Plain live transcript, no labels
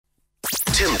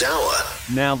Tim Dower.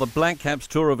 Now, the Black Caps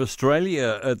tour of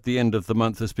Australia at the end of the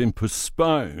month has been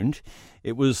postponed.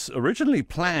 It was originally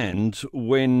planned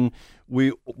when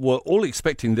we were all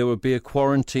expecting there would be a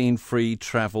quarantine-free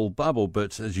travel bubble,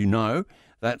 but as you know,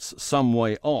 that's some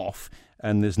way off,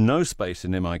 and there's no space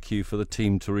in MIQ for the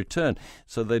team to return.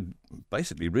 So they'd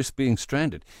basically risk being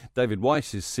stranded. David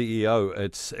Weiss is CEO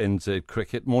at NZ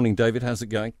Cricket. Morning, David. How's it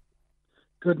going?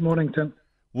 Good morning, Tim.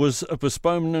 Was a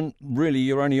postponement really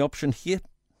your only option here?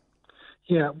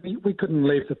 Yeah, we couldn't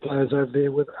leave the players over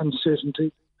there with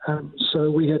uncertainty,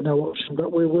 so we had no option.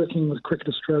 But we're working with Cricket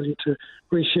Australia to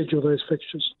reschedule those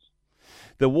fixtures.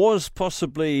 There was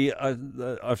possibly,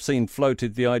 I've seen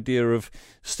floated the idea of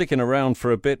sticking around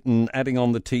for a bit and adding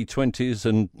on the T20s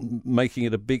and making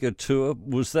it a bigger tour.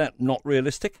 Was that not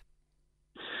realistic?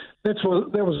 That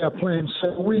was our plan.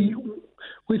 So we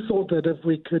thought that if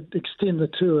we could extend the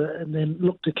tour and then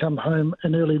look to come home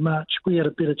in early March, we had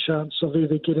a better chance of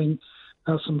either getting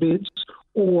some beds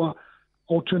or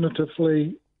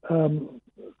alternatively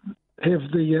have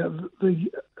the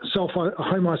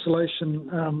home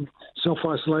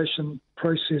self-isolation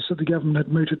process that the government had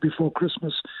mooted before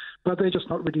Christmas. But they're just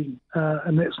not ready,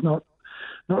 and that's not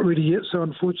ready yet. So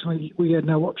unfortunately, we had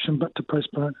no option but to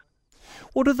postpone.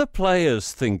 What do the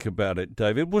players think about it,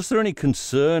 David? Was there any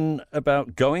concern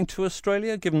about going to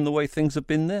Australia, given the way things have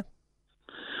been there?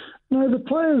 No, the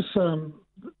players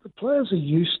are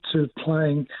used to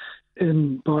playing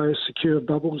in biosecure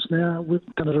bubbles now. We've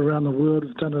done it around the world.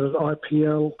 We've done it at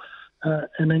IPL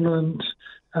in England,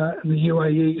 in the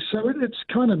UAE. So it's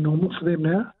kind of normal for them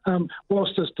now.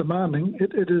 Whilst it's demanding,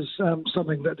 it is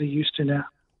something that they're used to now.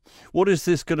 What is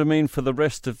this going to mean for the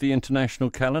rest of the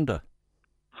international calendar?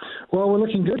 Well, we're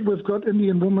looking good. We've got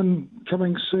Indian women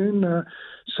coming soon.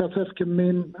 South African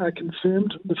men are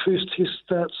confirmed. The first test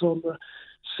starts on the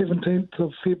 17th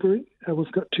of February.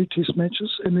 We've got 2 test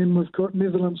matches. And then we've got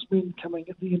Netherlands men coming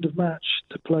at the end of March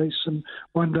to play some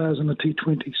one-days in the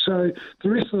T20. So the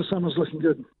rest of the summer's looking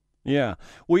good. Yeah.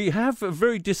 We have a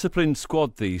very disciplined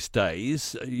squad these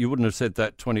days. You wouldn't have said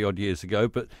that 20-odd years ago,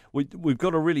 but we've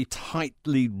got a really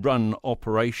tightly run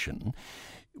operation.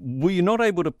 Were you not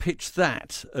able to pitch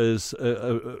that as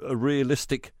a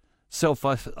realistic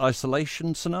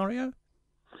self-isolation scenario?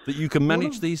 That you can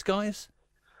manage these guys?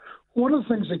 One of the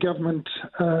things the government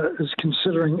is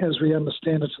considering, as we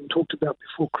understand it and talked about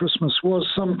before Christmas, was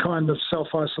some kind of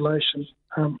self-isolation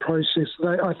process.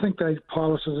 I think they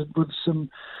piloted it with some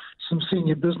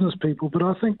senior business people, but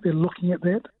I think they're looking at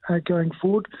that going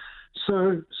forward.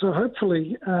 So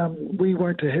hopefully we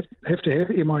won't have to have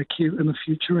MIQ in the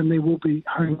future, and there will be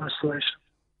home isolation.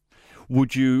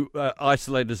 Would you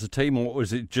isolate as a team, or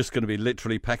is it just going to be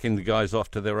literally packing the guys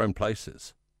off to their own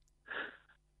places?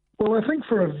 Well, I think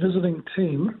for a visiting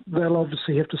team, they'll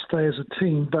obviously have to stay as a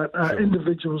team, but Sure.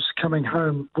 Individuals coming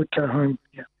home would go home,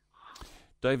 yeah.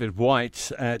 David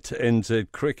White at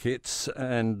NZ Cricket,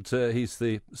 and he's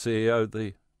the CEO.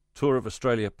 The Tour of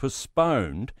Australia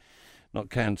postponed,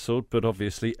 not cancelled, but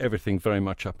obviously everything very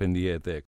much up in the air there.